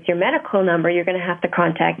medical number, you're going to have to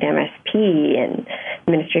contact MSP and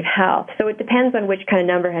Ministry of Health. So it depends on which kind of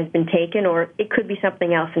number has been taken, or it could be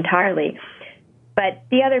something else entirely. But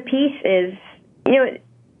the other piece is,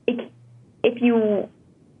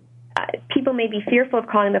 people may be fearful of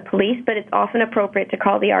calling the police, but it's often appropriate to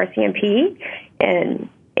call the RCMP, and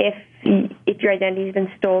if your identity has been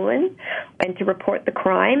stolen, and to report the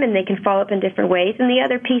crime, and they can follow up in different ways. And the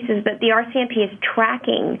other piece is that the RCMP is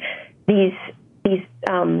tracking these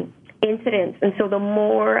incidents, and so the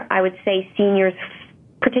more, I would say,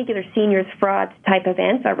 particular seniors fraud type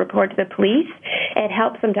events are reported to the police, it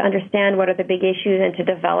helps them to understand what are the big issues and to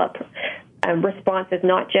develop responses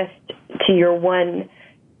not just to your one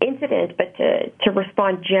incident, but to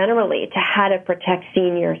respond generally to how to protect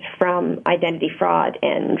seniors from identity fraud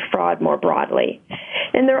and fraud more broadly.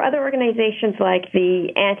 And there are other organizations like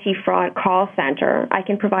the Anti-Fraud Call Center. I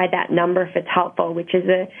can provide that number if it's helpful, which is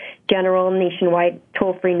a general nationwide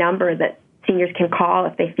toll-free number that seniors can call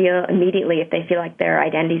if they feel like their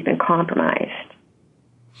identity's been compromised.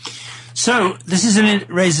 So this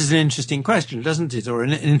raises an interesting question, doesn't it, or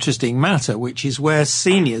an interesting matter, which is where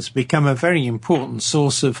seniors become a very important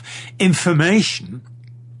source of information,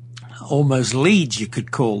 almost leads you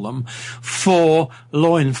could call them, for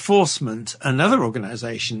law enforcement and other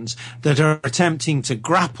organizations that are attempting to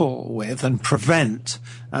grapple with and prevent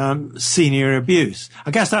senior abuse.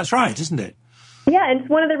 I guess that's right, isn't it? Yeah, and it's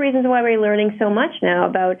one of the reasons why we're learning so much now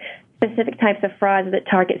about specific types of frauds that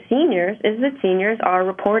target seniors is that seniors are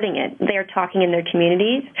reporting it. They're talking in their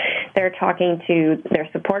communities, they're talking to their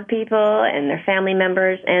support people and their family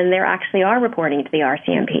members, and they actually are reporting to the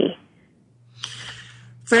RCMP.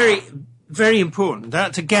 Very, very important.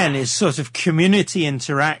 That, again, is sort of community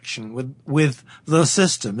interaction with the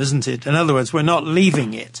system, isn't it? In other words, we're not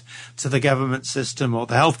leaving it to the government system or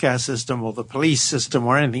the healthcare system or the police system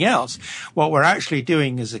or anything else. What we're actually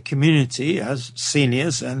doing as a community, as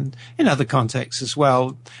seniors, and in other contexts as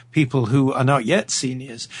well, people who are not yet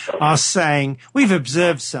seniors, are saying, we've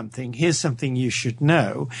observed something, here's something you should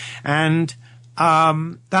know, and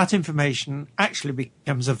that information actually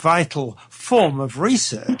becomes a vital form of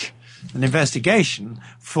research, an investigation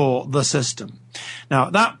for the system. Now,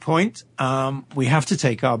 at that point, we have to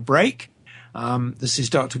take our break. This is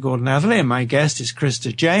Dr. Gordon Atherley, and my guest is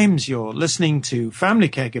Krista James. You're listening to Family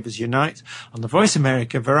Caregivers Unite on the Voice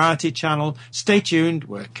America Variety Channel. Stay tuned.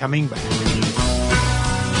 We're coming back.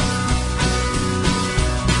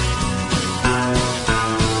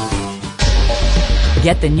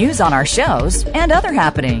 Get the news on our shows and other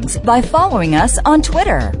happenings by following us on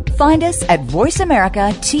Twitter. Find us at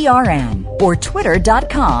VoiceAmericaTRN or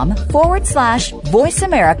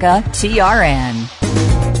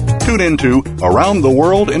twitter.com/VoiceAmericaTRN. Tune into Around the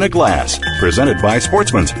World in a Glass, presented by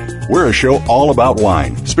Sportsman's. We're a show all about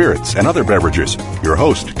wine, spirits, and other beverages. Your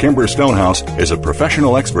host, Kimber Stonehouse, is a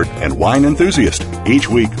professional expert and wine enthusiast. Each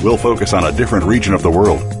week, we'll focus on a different region of the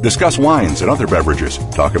world, discuss wines and other beverages,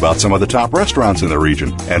 talk about some of the top restaurants in the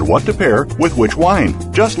region, and what to pair with which wine.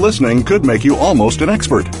 Just listening could make you almost an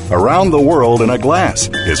expert. Around the World in a Glass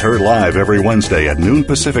is heard live every Wednesday at noon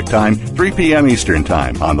Pacific Time, 3 p.m. Eastern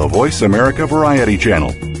Time on the Voice America Variety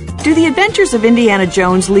Channel. Do the adventures of Indiana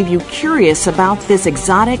Jones leave you curious about this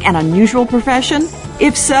exotic and unusual profession?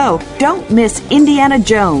 If so, don't miss Indiana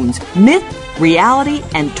Jones, Myth, Reality,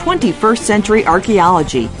 and 21st Century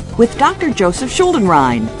Archaeology with Dr. Joseph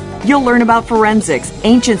Schuldenrein. You'll learn about forensics,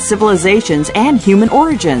 ancient civilizations, and human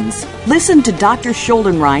origins. Listen to Dr.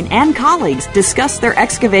 Schuldenrein and colleagues discuss their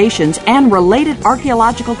excavations and related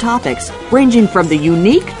archaeological topics, ranging from the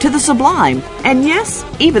unique to the sublime, and yes,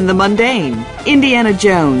 even the mundane. Indiana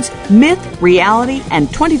Jones, Myth, Reality, and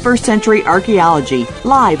 21st Century Archaeology,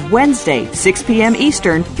 live Wednesday, 6 p.m.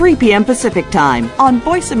 Eastern, 3 p.m. Pacific Time on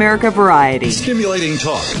Voice America Variety. Stimulating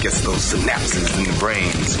talk gets those synapses in the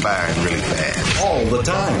brain firing really fast. All the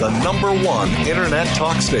time. The #1 Internet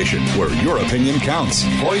talk station where your opinion counts.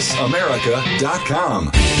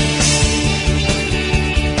 VoiceAmerica.com.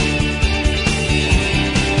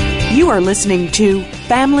 You are listening to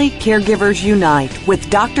Family Caregivers Unite with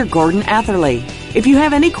Dr. Gordon Atherley. If you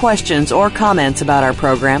have any questions or comments about our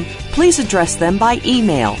program, please address them by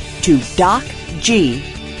email to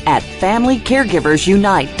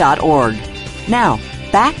docg@familycaregiversunite.org. Now,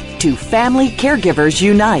 back to Family Caregivers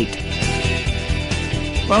Unite.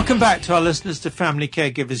 Welcome back to our listeners to Family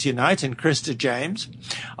Caregivers Unite and Krista James.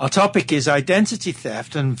 Our topic is identity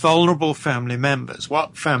theft and vulnerable family members,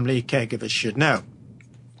 what family caregivers should know.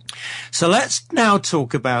 So let's now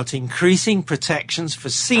talk about increasing protections for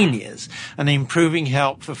seniors and improving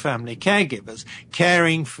help for family caregivers,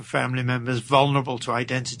 caring for family members vulnerable to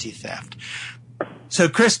identity theft. So,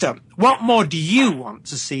 Krista, what more do you want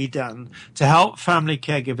to see done to help family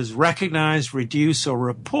caregivers recognize, reduce, or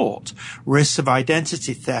report risks of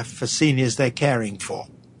identity theft for seniors they're caring for?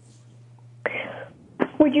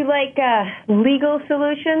 Would you like legal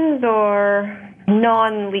solutions or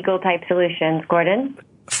non-legal type solutions, Gordon?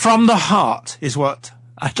 From the heart is what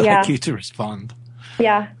I'd like you to respond.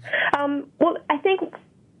 Yeah. Well, I think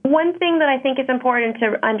one thing that I think is important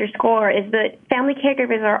to underscore is that family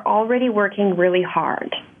caregivers are already working really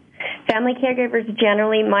hard. Family caregivers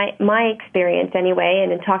generally, my experience anyway,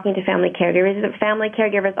 and in talking to family caregivers, is that family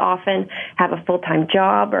caregivers often have a full-time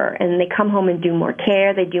job and they come home and do more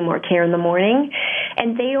care. They do more care in the morning.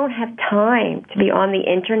 And they don't have time to be on the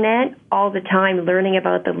internet all the time learning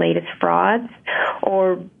about the latest frauds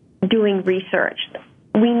or doing research.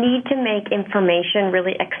 We need to make information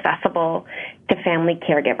really accessible to family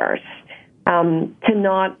caregivers, to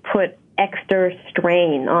not put extra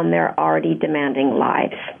strain on their already demanding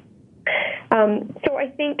lives. So I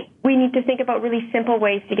think we need to think about really simple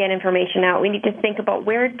ways to get information out. We need to think about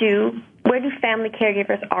where do family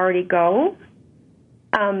caregivers already go?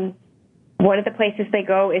 One of the places they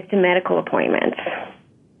go is to medical appointments.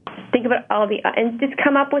 Think about and just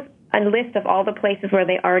come up with a list of all the places where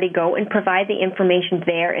they already go and provide the information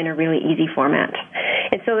there in a really easy format,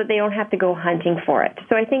 and so that they don't have to go hunting for it.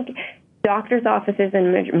 So I think doctors' offices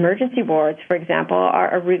and emergency wards, for example, are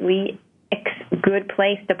a really good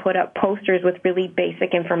place to put up posters with really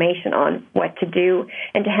basic information on what to do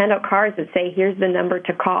and to hand out cards that say, here's the number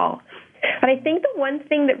to call. But I think the one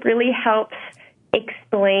thing that really helps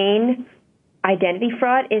explain identity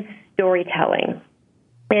fraud is storytelling.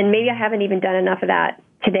 And maybe I haven't even done enough of that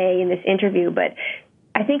today in this interview, but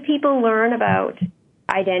I think people learn about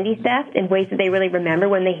identity theft in ways that they really remember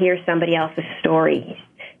when they hear somebody else's story.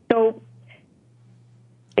 So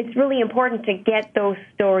it's really important to get those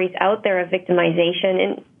stories out there of victimization,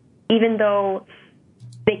 and even though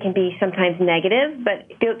they can be sometimes negative, but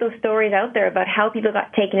get those stories out there about how people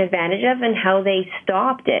got taken advantage of and how they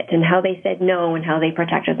stopped it and how they said no and how they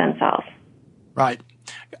protected themselves. Right.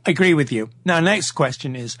 I agree with you. Now, next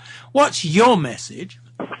question is, what's your message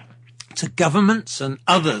to governments and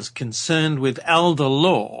others concerned with elder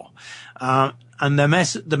law? And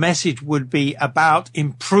the message would be about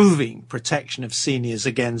improving protection of seniors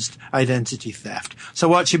against identity theft. So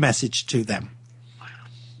what's your message to them?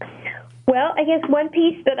 Well, I guess one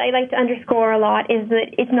piece that I like to underscore a lot is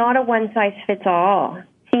that it's not a one-size-fits-all.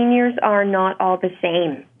 Seniors are not all the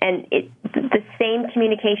same, and the same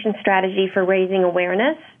communication strategy for raising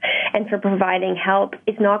awareness and for providing help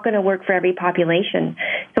is not going to work for every population.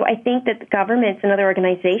 So I think that the governments and other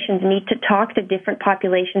organizations need to talk to different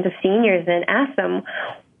populations of seniors and ask them,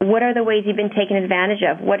 what are the ways you've been taken advantage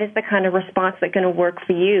of? What is the kind of response that's going to work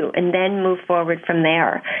for you? And then move forward from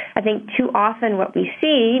there. I think too often what we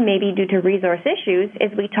see, maybe due to resource issues,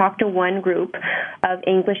 is we talk to one group of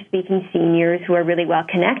English-speaking seniors who are really well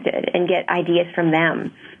connected and get ideas from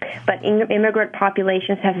them. But immigrant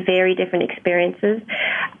populations have very different experiences.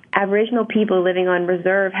 Aboriginal people living on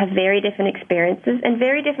reserve have very different experiences and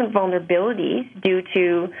very different vulnerabilities due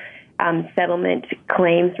to settlement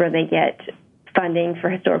claims where they get funding for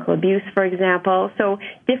historical abuse, for example. So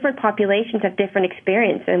different populations have different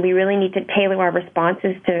experience, and we really need to tailor our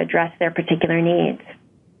responses to address their particular needs.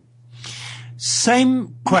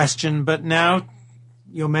 Same question, but now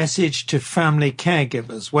your message to family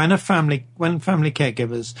caregivers. When family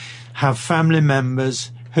caregivers have family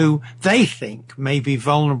members who they think may be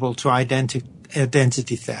vulnerable to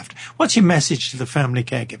identity theft, what's your message to the family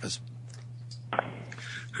caregivers?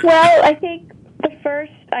 Well, I think the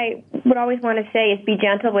first I would always want to say is be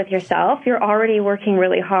gentle with yourself. You're already working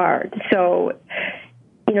really hard. So,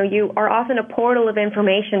 you are often a portal of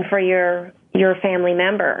information for your family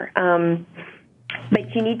member.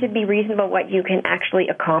 But you need to be reasonable what you can actually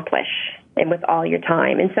accomplish and with all your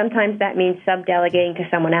time. And sometimes that means sub-delegating to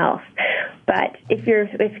someone else. But if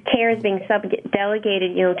care is being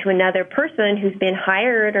sub-delegated, to another person who's been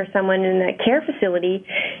hired or someone in that care facility,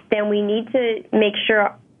 then we need to make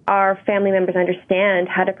sure our family members understand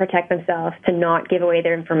how to protect themselves, to not give away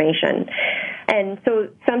their information. And so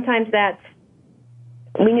sometimes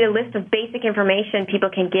we need a list of basic information people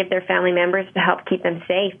can give their family members to help keep them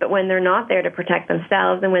safe. But when they're not there to protect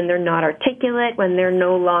themselves, and when they're not articulate, when they're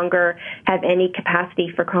no longer have any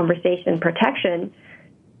capacity for conversation protection,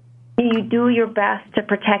 you do your best to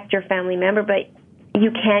protect your family member, but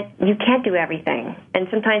you can't do everything. And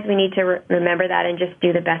sometimes we need to remember that and just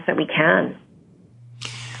do the best that we can.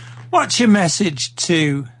 What's your message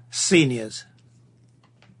to seniors?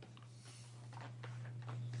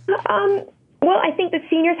 Well, I think the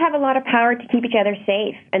seniors have a lot of power to keep each other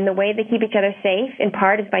safe. And the way they keep each other safe, in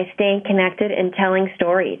part, is by staying connected and telling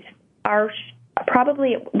stories.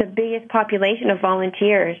 Probably the biggest population of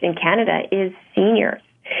volunteers in Canada is seniors.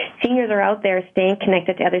 Seniors are out there staying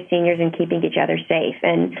connected to other seniors and keeping each other safe.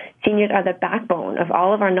 And seniors are the backbone of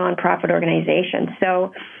all of our nonprofit organizations.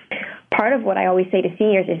 So part of what I always say to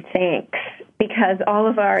seniors is thanks, because all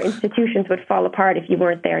of our institutions would fall apart if you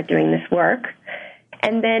weren't there doing this work.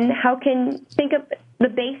 And then think of the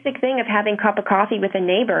basic thing of having a cup of coffee with a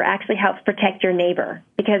neighbor actually helps protect your neighbor,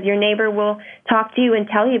 because your neighbor will talk to you and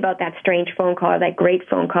tell you about that strange phone call or that great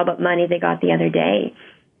phone call about money they got the other day.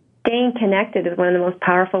 Staying connected is one of the most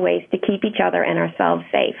powerful ways to keep each other and ourselves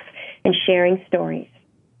safe, and sharing stories.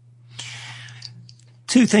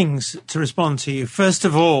 Two things to respond to you. First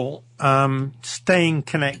of all, staying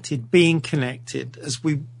connected, being connected, as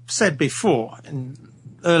we said before in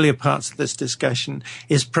earlier parts of this discussion,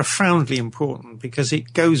 is profoundly important, because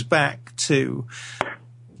it goes back to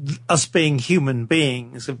us being human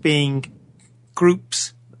beings, of being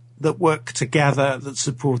groups that work together, that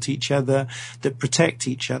support each other, that protect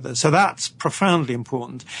each other. So that's profoundly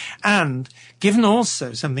important. And given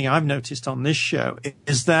also something I've noticed on this show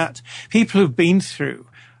is that people who've been through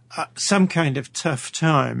some kind of tough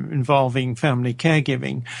time involving family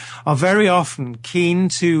caregiving are very often keen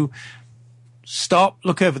to stop,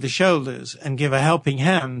 look over the shoulders, and give a helping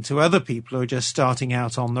hand to other people who are just starting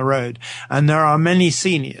out on the road. And there are many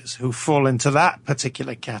seniors who fall into that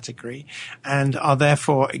particular category and are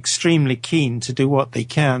therefore extremely keen to do what they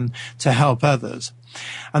can to help others.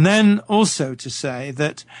 And then also to say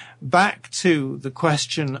that, back to the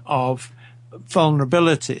question of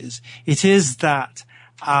vulnerabilities, it is that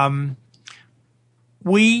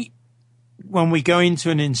when we go into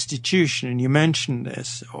an institution, and you mentioned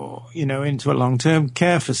this, or, into a long-term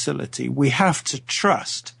care facility, we have to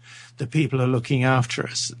trust the people who are looking after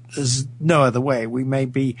us. There's no other way. We may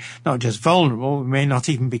be not just vulnerable, we may not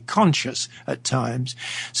even be conscious at times.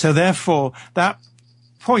 So therefore, that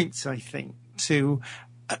points, I think, to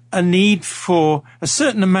a need for a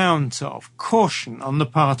certain amount of caution on the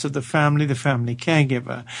part of the family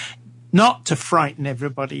caregiver, not to frighten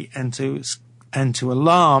everybody and to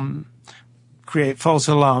alarm, create false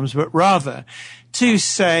alarms, but rather to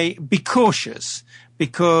say, be cautious,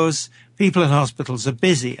 because people in hospitals are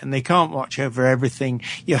busy and they can't watch over everything.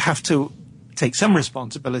 You have to take some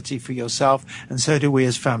responsibility for yourself, and so do we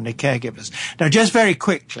as family caregivers. Now, just very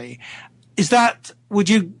quickly,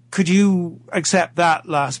 could you accept that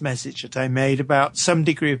last message that I made about some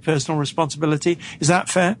degree of personal responsibility? Is that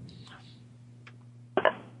fair?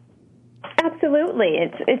 Absolutely.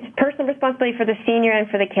 It's personal responsibility for the senior and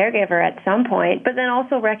for the caregiver at some point, but then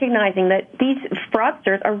also recognizing that these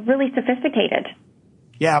fraudsters are really sophisticated.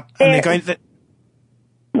 Yeah, and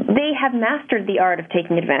they have mastered the art of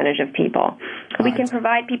taking advantage of people. Right. We can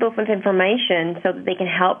provide people with information so that they can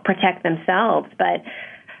help protect themselves, but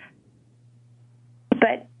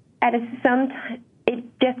it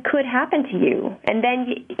just could happen to you. And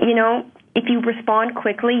then, if you respond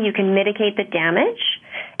quickly, you can mitigate the damage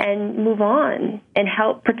and move on and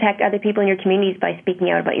help protect other people in your communities by speaking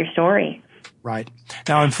out about your story. Right.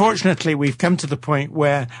 Now, unfortunately, we've come to the point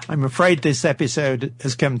where I'm afraid this episode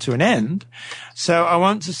has come to an end. So I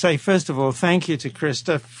want to say, first of all, thank you to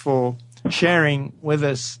Krista for sharing with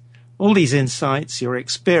us all these insights, your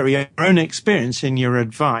own experience and your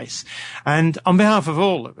advice. And on behalf of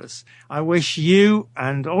all of us, I wish you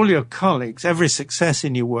and all your colleagues every success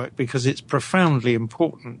in your work, because it's profoundly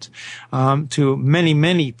important to many,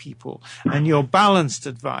 many people. And your balanced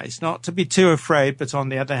advice, not to be too afraid, but on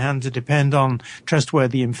the other hand, to depend on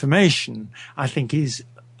trustworthy information, I think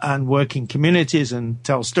and work in communities and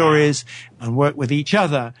tell stories and work with each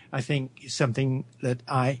other, I think is something that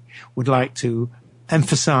I would like to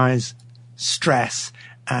emphasize, stress,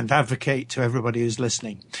 and advocate to everybody who's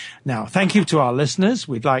listening. Now, thank you to our listeners.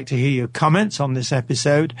 We'd like to hear your comments on this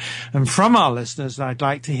episode. And from our listeners, I'd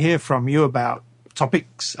like to hear from you about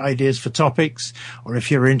ideas for topics, or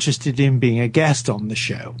if you're interested in being a guest on the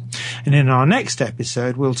show. And in our next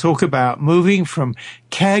episode, we'll talk about moving from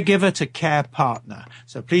caregiver to care partner.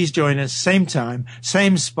 So please join us, same time,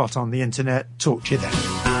 same spot on the internet. Talk to you then.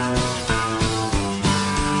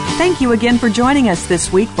 Thank you again for joining us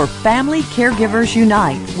this week for Family Caregivers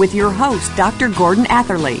Unite with your host, Dr. Gordon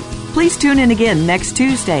Atherley. Please tune in again next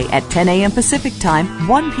Tuesday at 10 a.m. Pacific Time,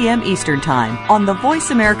 1 p.m. Eastern Time on the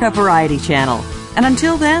Voice America Variety Channel. And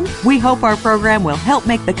until then, we hope our program will help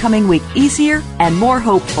make the coming week easier and more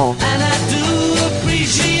hopeful. And I do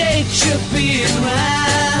appreciate you being around.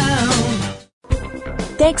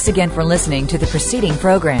 Thanks again for listening to the preceding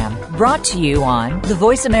program, brought to you on the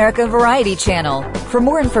Voice America Variety Channel. For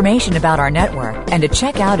more information about our network and to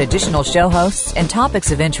check out additional show hosts and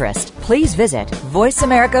topics of interest, please visit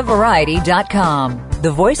voiceamericavariety.com. The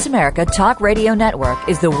Voice America Talk Radio Network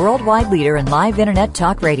is the worldwide leader in live Internet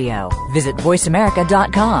talk radio. Visit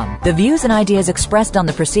voiceamerica.com. The views and ideas expressed on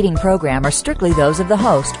the preceding program are strictly those of the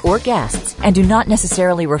host or guests and do not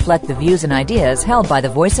necessarily reflect the views and ideas held by the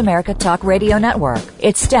Voice America Talk Radio Network,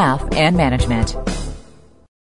 its staff, and management.